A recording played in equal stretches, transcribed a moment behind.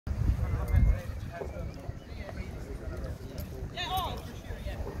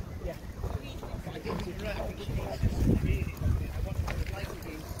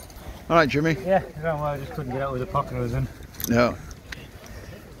All right, Jimmy. Yeah, well, I just couldn't get out with the pocket I was in. No.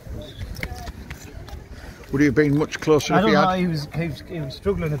 Would he have been much closer if he had? I don't know, he was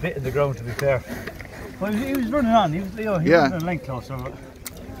struggling a bit in the ground, to be fair. Well, he was running on, he was running a length closer, but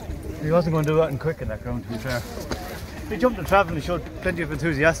he wasn't going to do that quick in that ground, to be fair. He jumped and travelled and showed plenty of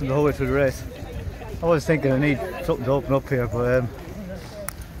enthusiasm the whole way through the race. I was thinking I need something to open up here, but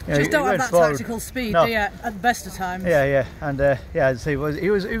just don't have that tactical speed, do you, at the best of times? Yeah, and yeah, I'd say he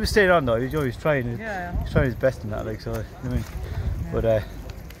was staying on though. He was trying. He's trying his best in that, like, so. I mean, but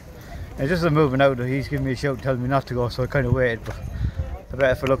just as I'm moving out, he's giving me a shout, telling me not to go, so I kind of waited. But I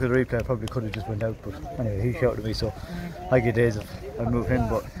bet if I look at the replay, I probably could have just went out. But anyway, he shouted at me, so I get days if I move him.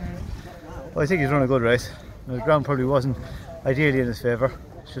 But well, I think he's run a good race. The ground probably wasn't ideally in his favour.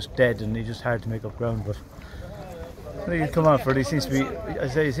 It's just dead, and he's just hard to make up ground. But I think he's come on for it. He seems to be, I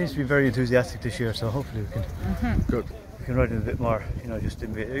say, he seems to be very enthusiastic this year. So hopefully we can, we can ride him a bit more. You know, just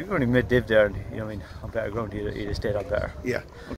we're only mid-div there, and you know, I mean, on better ground, he'd have stayed on better. Yeah.